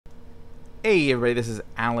Hey everybody, this is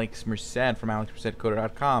Alex Merced from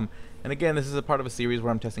alexmercedcoder.com, and again, this is a part of a series where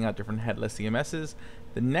I'm testing out different headless CMSs.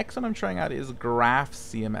 The next one I'm trying out is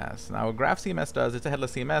GraphCMS. Now what GraphCMS does, it's a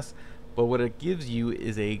headless CMS, but what it gives you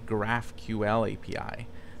is a GraphQL API.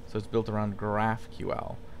 So it's built around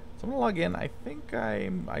GraphQL. So I'm going to log in. I think I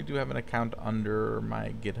do have an account under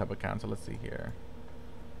my GitHub account, so let's see here.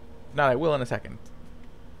 If not, I will in a second.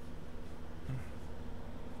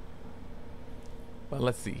 But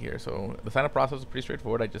let's see here. So the sign up process is pretty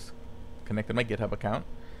straightforward. I just connected my GitHub account.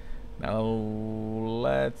 Now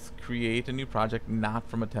let's create a new project, not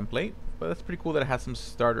from a template, but that's pretty cool that it has some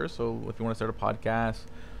starters. So if you want to start a podcast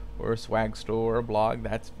or a swag store or a blog,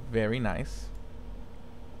 that's very nice.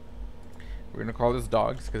 We're gonna call this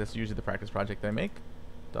dogs because that's usually the practice project I make.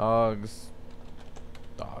 Dogs.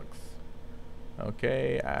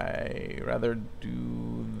 Okay, I rather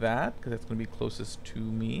do that because that's gonna be closest to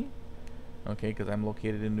me. Okay, because I'm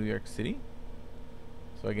located in New York City.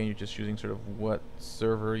 So again, you're just choosing sort of what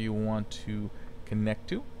server you want to connect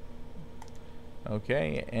to.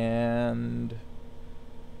 Okay, and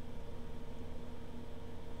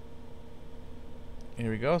here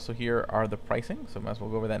we go. So here are the pricing. So might as well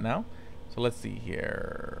go over that now. So let's see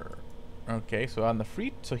here. Okay, so on the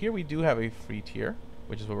free, so here we do have a free tier,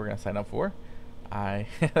 which is what we're gonna sign up for.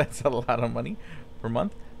 That's a lot of money per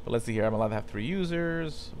month. But let's see here, I'm allowed to have 3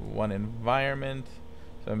 users, 1 environment.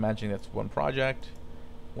 So imagine that's 1 project,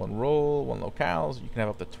 1 role, 1 locales. You can have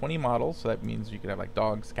up to 20 models, so that means you could have like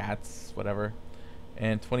dogs, cats, whatever,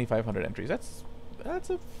 and 2,500 entries. That's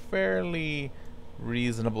a fairly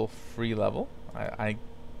reasonable free level.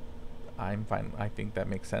 I'm fine. I think that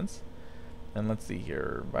makes sense. And let's see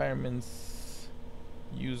here, environments,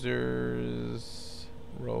 users,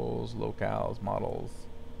 roles, locales, models,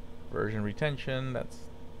 version retention. That's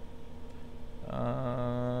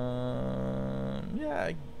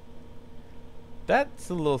yeah, that's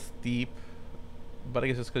a little steep, but I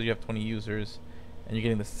guess it's because you have 20 users and you're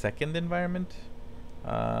getting the second environment.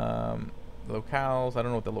 Locales, I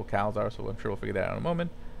don't know what the locales are, so I'm sure we'll figure that out in a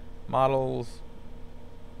moment. Models.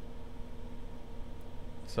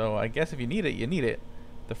 So I guess if you need it, you need it.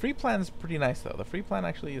 The free plan is pretty nice though. The free plan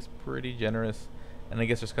actually is pretty generous, and I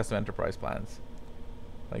guess there's custom enterprise plans.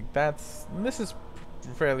 Like this is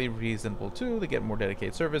fairly reasonable too. They get more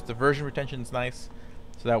dedicated service. The version retention is nice,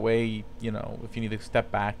 so that way, you know, if you need to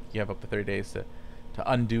step back, you have up to 30 days to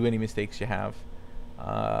undo any mistakes you have.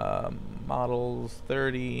 Models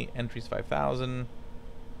 30, entries 5,000.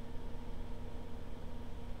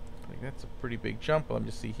 Like that's a pretty big jump. Let me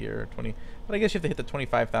just see here, 20. But I guess you have to hit the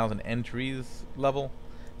 25,000 entries level.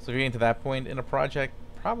 So if you're getting to that point in a project,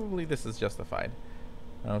 probably this is justified.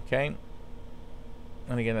 Okay.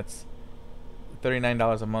 And again, that's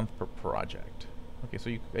 $39 a month per project. Okay, so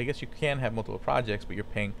I guess you can have multiple projects, but you're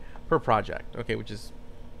paying per project. Okay, which is,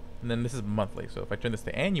 and then this is monthly. So if I turn this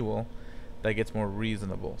to annual, that gets more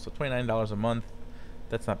reasonable. So $29 a month,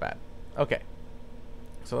 that's not bad. Okay,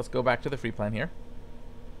 so let's go back to the free plan here.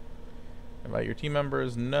 Invite your team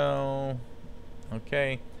members, no.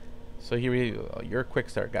 Okay, so here we your quick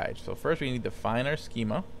start guide. So first we need to define our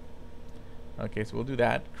schema. Okay, so we'll do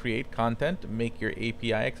that. Create content, make your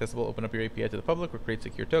API accessible, open up your API to the public, or create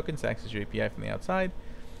secure tokens to access your API from the outside.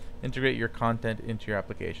 Integrate your content into your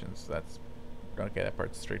applications. That's okay, that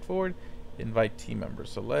part's straightforward. Invite team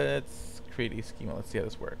members. So let's create a schema. Let's see how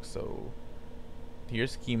this works. So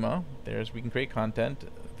here's schema. We can create content.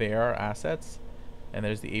 There are assets. And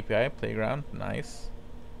there's the API playground. Nice.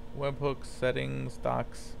 Webhooks, settings,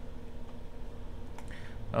 docs.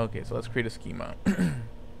 Okay, so let's create a schema.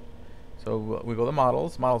 So we go to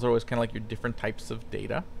models. Models are always kind of like your different types of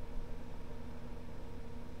data.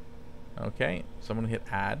 Okay, so I'm going to hit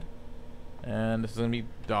add. And this is going to be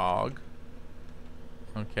dog.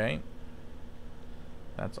 Okay.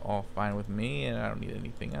 That's all fine with me, and I don't need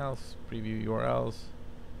anything else. Preview URLs.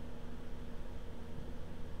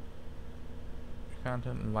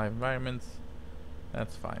 Content and live environments.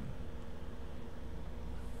 That's fine.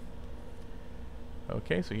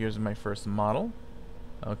 Okay, so here's my first model.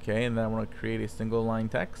 Okay, and then I want to create a single line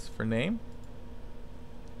text for name.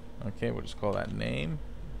 Okay, we'll just call that name.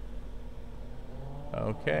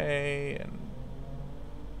 Okay, and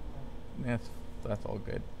that's all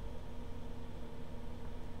good.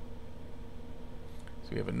 So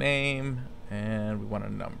we have a name and we want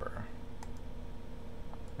a number.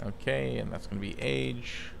 Okay, and that's going to be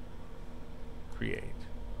age. Create.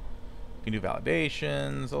 You can do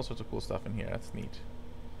validations, all sorts of cool stuff in here. That's neat.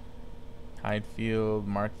 Hide field,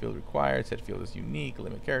 mark field required, set field is unique,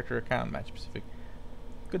 limit character account, match specific.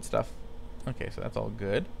 Good stuff. Okay, so that's all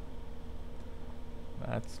good.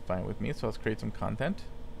 That's fine with me. So let's create some content.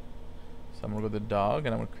 So I'm going to go to the dog,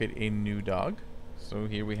 and I'm going to create a new dog. So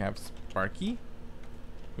here we have Sparky,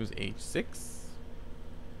 who's age 6.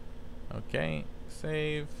 Okay,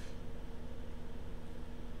 save.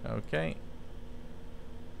 Okay.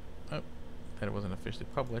 Oh, that it wasn't officially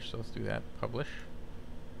published, so let's do that. Publish.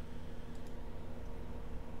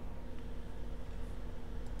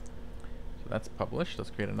 So that's published. Let's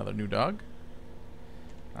create another new dog.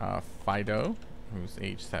 Fido, who's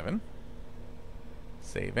age 7.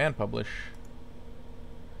 Save and publish.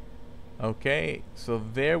 Okay, so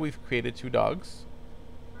there we've created 2 dogs.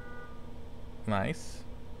 Nice.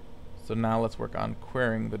 So now let's work on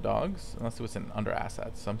querying the dogs. And let's see what's in under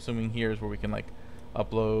assets. So I'm assuming here is where we can like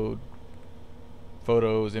upload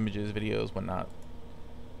photos, images, videos, whatnot.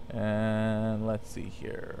 And let's see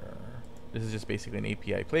here. This is just basically an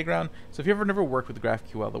API playground. So if you've never worked with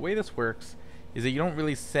GraphQL, the way this works is that you don't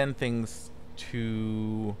really send things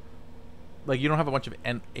to, like, you don't have a bunch of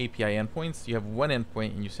API endpoints. You have one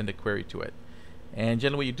endpoint and you send a query to it. And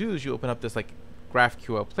generally what you do is you open up this like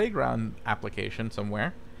GraphQL playground application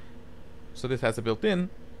somewhere. So this has a built-in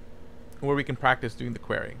where we can practice doing the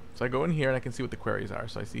query. So I go in here and I can see what the queries are.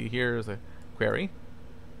 So I see here is a query.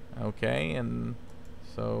 Okay, and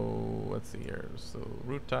so let's see here. So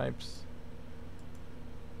root types.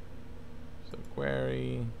 So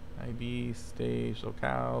query, ID, stage,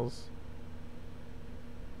 locales.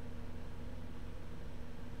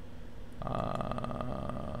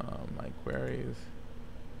 My queries.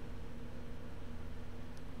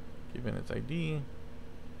 Given its ID.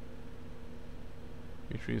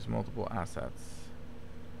 Retrieves multiple assets.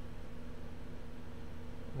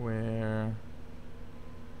 Where,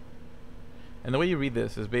 and the way you read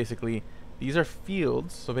this is basically these are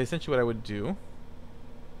fields. So essentially what I would do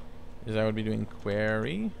is I would be doing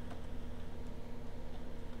query.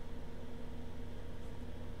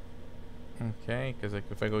 Okay, because like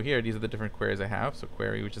if I go here, these are the different queries I have. So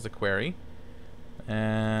query, which is a query,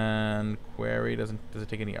 and query does it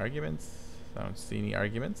take any arguments? I don't see any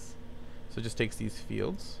arguments. So it just takes these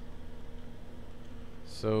fields.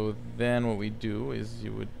 So then what we do is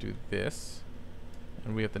you would do this,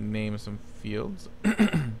 and we have to name some fields.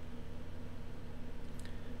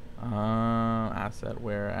 Asset,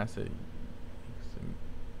 where, assets,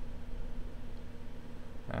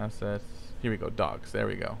 here we go, dogs, there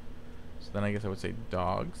we go. So then I guess I would say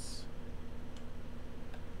dogs.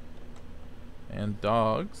 And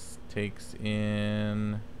dogs takes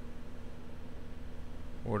in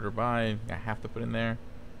order by, I have to put in there,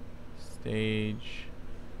 stage,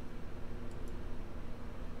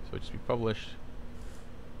 so it just be published.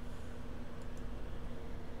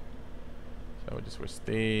 So just where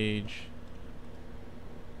stage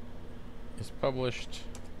is published.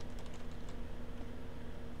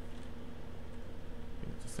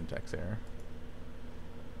 It's a syntax error.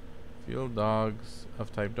 Field dogs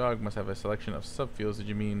of type dog must have a selection of subfields. Did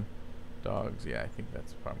you mean dogs? Yeah, I think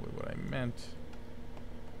that's probably what I meant.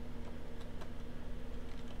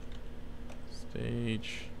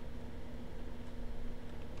 Stage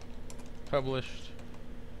published.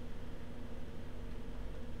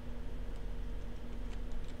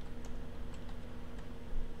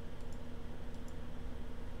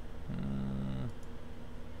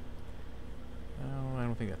 No, I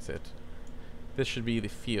don't think that's it. This should be the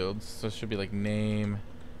fields, so it should be like name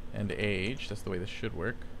and age. That's the way this should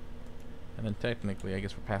work. And then technically, I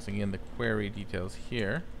guess we're passing in the query details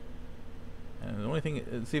here. And the only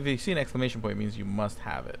thing, see, if you see an exclamation point, it means you must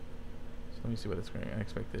have it. So let me see what it's going to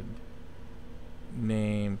unexpected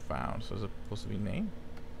name found. So is it supposed to be name?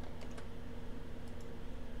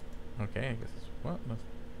 Okay, I guess it's what?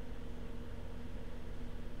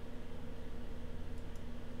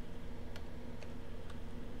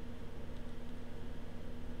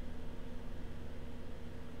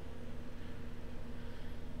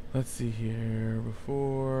 Let's see here.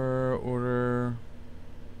 Before order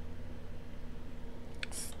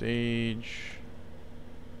stage.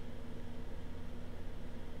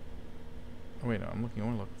 Oh wait, no, I'm looking. I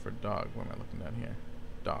want to look for dog. What am I looking down here?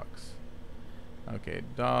 Dogs. Okay,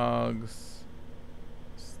 dogs.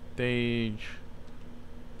 Stage.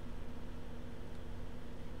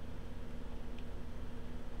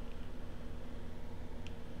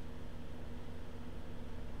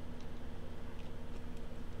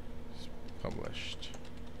 Published.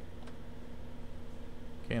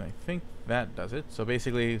 Okay, and I think that does it. So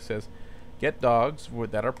basically it says get dogs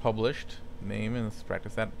that are published, name, and let's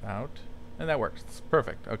practice that out. And that works. It's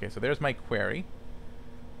perfect. Okay, so there's my query.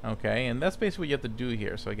 Okay, and that's basically what you have to do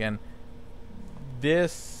here. So again,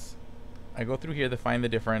 this, I go through here to find the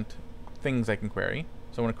different things I can query.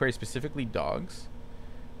 So I want to query specifically dogs.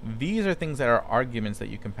 These are things that are arguments that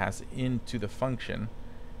you can pass into the function,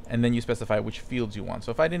 and then you specify which fields you want.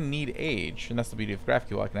 So if I didn't need age, and that's the beauty of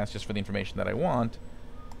GraphQL, I can ask just for the information that I want.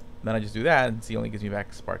 Then I just do that, and see, only gives me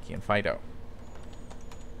back Sparky and Fido.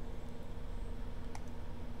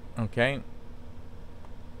 Okay.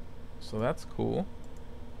 So that's cool.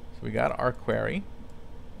 So we got our query.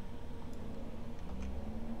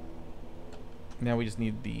 Now we just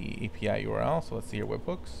need the API URL. So let's see here,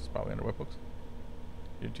 webhooks. It's probably under webhooks.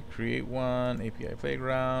 Here to create one, API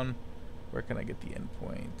playground. Where can I get the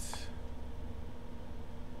endpoint?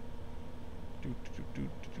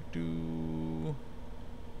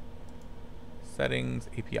 Settings,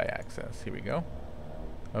 API access. Here we go.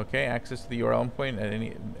 Okay, access to the URL endpoint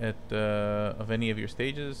of any of your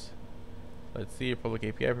stages. Let's see your public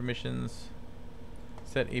API permissions.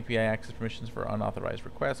 Set API access permissions for unauthorized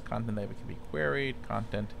requests. Content that can be queried.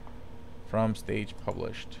 Content from stage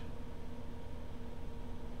published.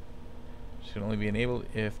 Should only be enabled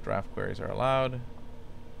if draft queries are allowed.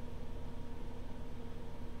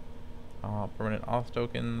 Permanent auth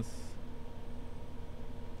tokens.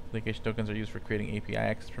 Application tokens are used for creating API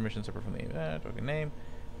access permissions separate from the token name.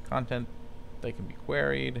 Content that can be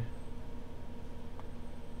queried.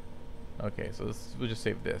 Okay, so this, we'll just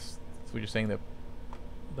save this. So we're just saying that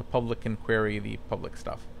the public can query the public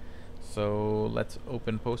stuff. So let's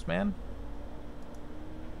open Postman.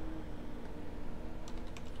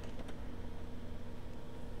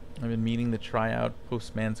 I've been meaning to try out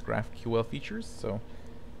Postman's GraphQL features, so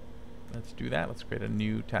let's do that. Let's create a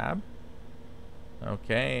new tab.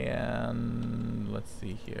 Okay, and let's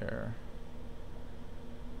see here.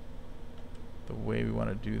 The way we want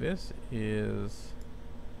to do this is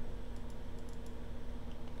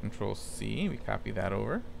Control C, we copy that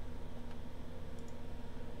over.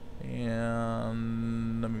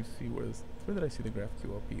 And let me see, where did I see the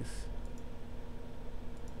GraphQL piece?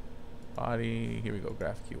 Body, here we go,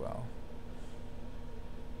 GraphQL.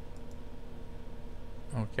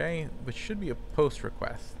 Okay, which should be a post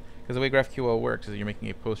request. Because the way GraphQL works is you're making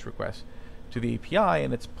a post request to the API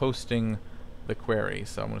and it's posting the query.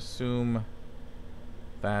 So I'm going to assume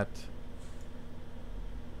that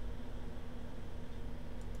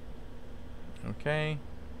okay.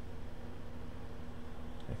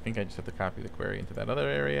 I think I just have to copy the query into that other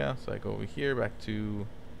area. So I go over here, back to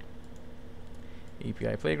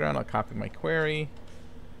API Playground. I'll copy my query.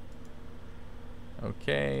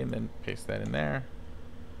 Okay, and then paste that in there.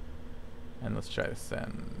 And let's try to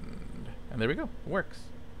send. And there we go. It works.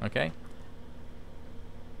 Okay.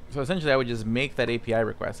 So essentially I would just make that API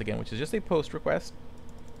request again, which is just a post request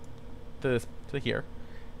to here.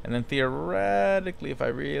 And then theoretically, if I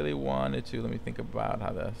really wanted to, let me think about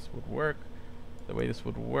how this would work. The way this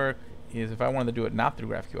would work is if I wanted to do it not through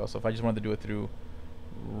GraphQL, so if I just wanted to do it through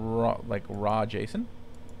raw JSON,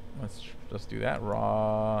 let's just do that,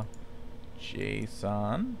 raw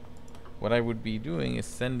JSON. What I would be doing is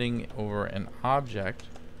sending over an object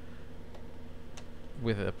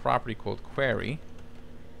with a property called query.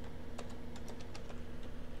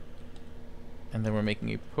 And then we're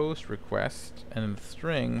making a post request, and the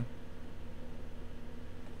string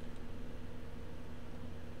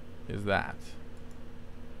is that.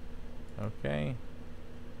 Okay.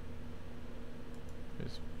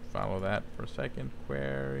 Just follow that for a second.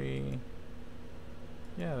 Query.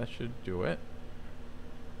 Yeah, that should do it.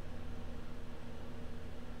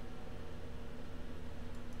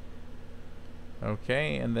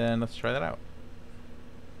 Okay, and then let's try that out.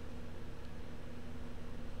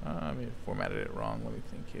 I may have formatted it wrong. Let me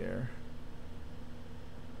think here.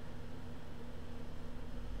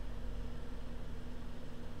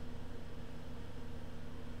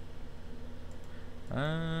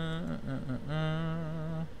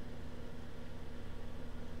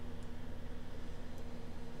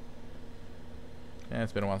 Yeah,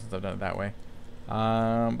 it's been a while since I've done it that way.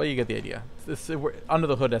 But you get the idea. Under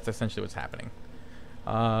the hood, that's essentially what's happening.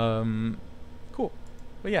 Cool.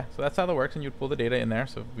 But yeah, so that's how that works, and you'd pull the data in there.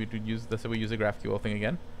 So we would use this. We use a GraphQL thing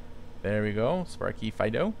again. There we go, Sparky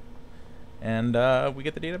Fido, and we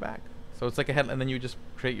get the data back. So it's like a head, and then you just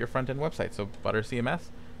create your front end website. So Butter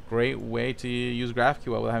CMS, great way to use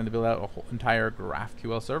GraphQL without having to build out a whole entire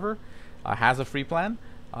GraphQL server. Has a free plan.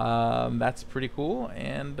 That's pretty cool.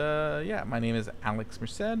 And yeah, my name is Alex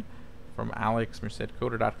Merced from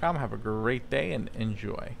alexmercedcoder.com. Have a great day and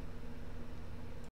enjoy.